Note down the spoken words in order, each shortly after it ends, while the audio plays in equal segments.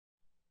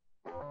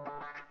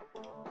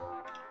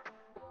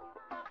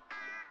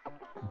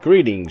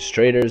Greetings,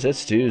 traders.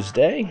 It's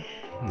Tuesday.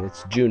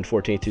 It's June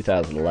 14th,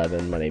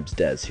 2011. My name's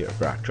Dez here at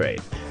Grok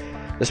Trade.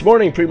 This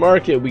morning,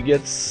 pre-market, we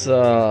get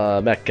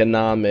some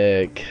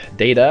economic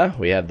data.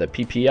 We have the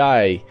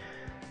PPI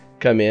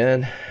come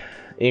in,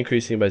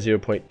 increasing by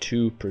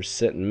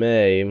 0.2% in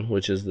May,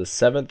 which is the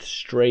 7th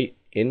straight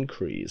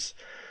increase.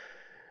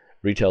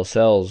 Retail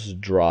sales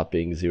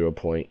dropping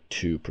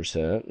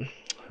 0.2%,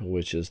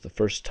 which is the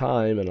first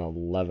time in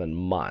 11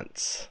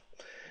 months.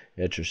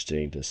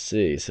 Interesting to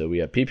see. So we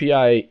have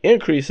PPI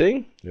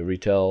increasing, the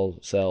retail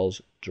sales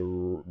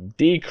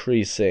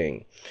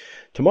decreasing.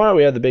 Tomorrow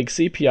we have the big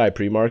CPI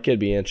pre-market.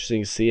 Be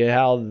interesting to see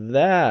how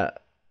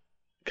that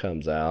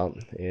comes out.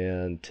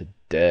 And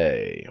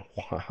today,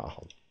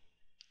 wow,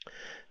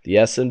 the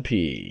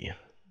S&P,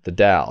 the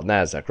Dow,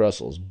 Nasdaq,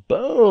 Russell's,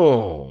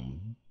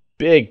 boom,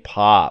 big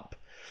pop.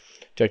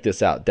 Check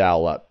this out.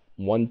 Dow up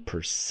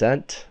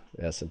 1%,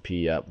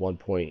 S&P up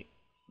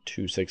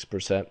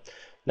 1.26%.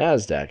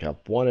 Nasdaq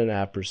up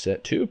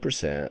 1.5%,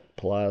 2%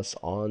 plus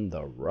on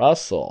the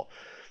Russell.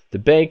 The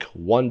bank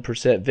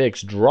 1%,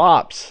 VIX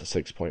drops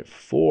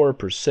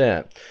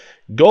 6.4%.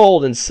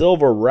 Gold and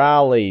silver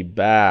rally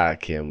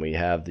back, and we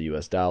have the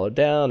US dollar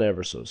down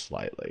ever so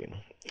slightly.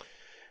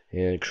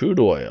 And crude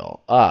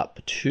oil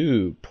up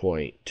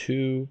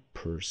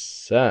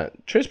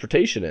 2.2%.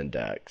 Transportation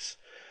index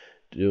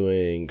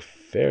doing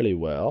fairly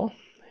well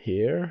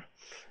here.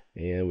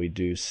 And we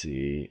do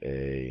see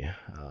a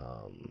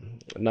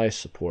nice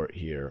support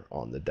here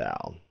on the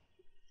Dow.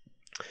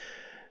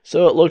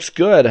 So it looks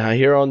good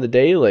here on the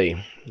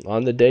daily.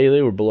 On the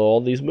daily, we're below all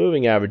these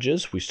moving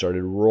averages. We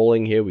started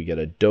rolling here. We get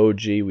a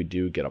doji. We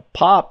do get a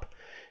pop.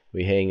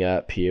 We hang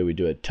up here. We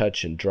do a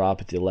touch and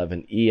drop at the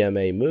 11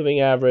 EMA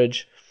moving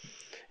average.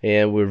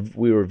 And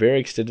we were very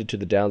extended to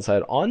the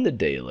downside on the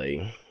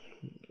daily,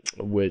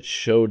 which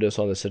showed us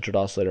on the central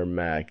oscillator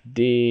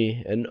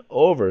MACD an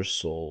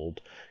oversold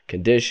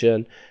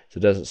condition. So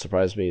it doesn't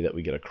surprise me that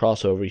we get a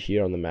crossover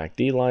here on the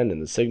MACD line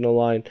and the signal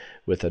line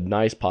with a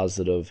nice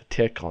positive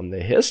tick on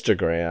the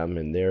histogram,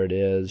 and there it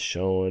is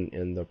shown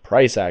in the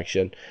price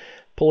action.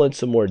 Pull in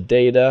some more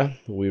data.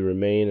 We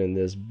remain in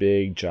this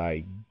big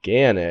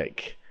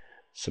gigantic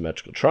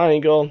symmetrical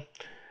triangle,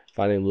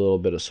 finding a little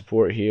bit of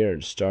support here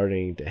and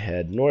starting to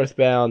head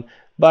northbound.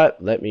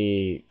 But let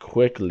me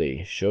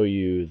quickly show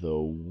you the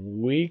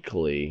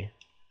weekly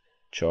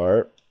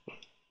chart.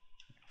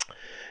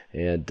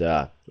 And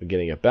we're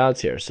getting a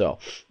bounce here. So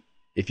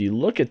if you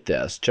look at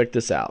this, check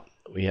this out.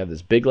 We have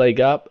this big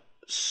leg up,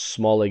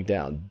 small leg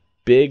down.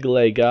 Big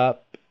leg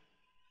up,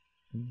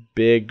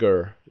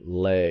 bigger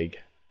leg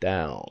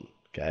down.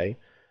 Okay.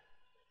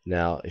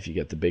 Now, if you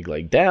get the big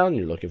leg down,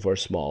 you're looking for a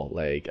small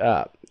leg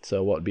up.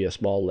 So what would be a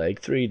small leg?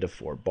 3 to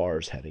 4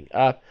 bars heading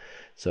up.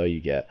 So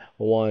you get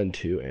 1,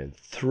 2, and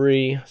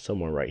 3,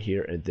 somewhere right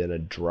here, and then a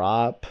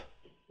drop,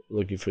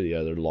 looking for the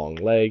other long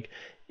leg.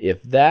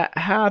 If that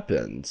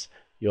happens,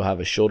 you'll have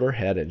a shoulder,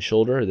 head, and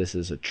shoulder. This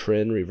is a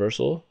trend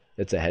reversal.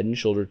 It's a head and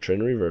shoulder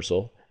trend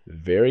reversal.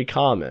 Very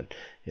common.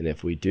 And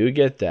if we do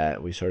get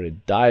that, we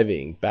started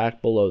diving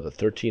back below the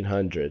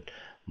 1300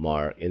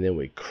 mark, and then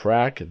we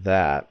crack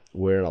that,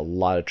 we're in a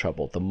lot of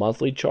trouble. The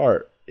monthly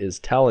chart is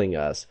telling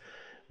us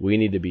we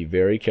need to be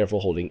very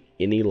careful holding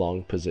any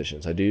long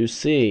positions. I do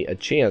see a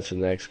chance for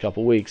the next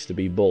couple weeks to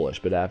be bullish,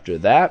 but after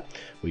that,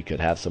 we could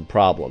have some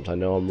problems. I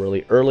know I'm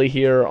really early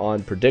here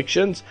on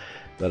predictions,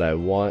 but I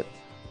want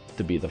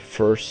to be the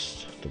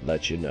first to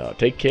let you know.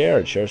 Take care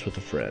and share us with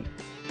a friend.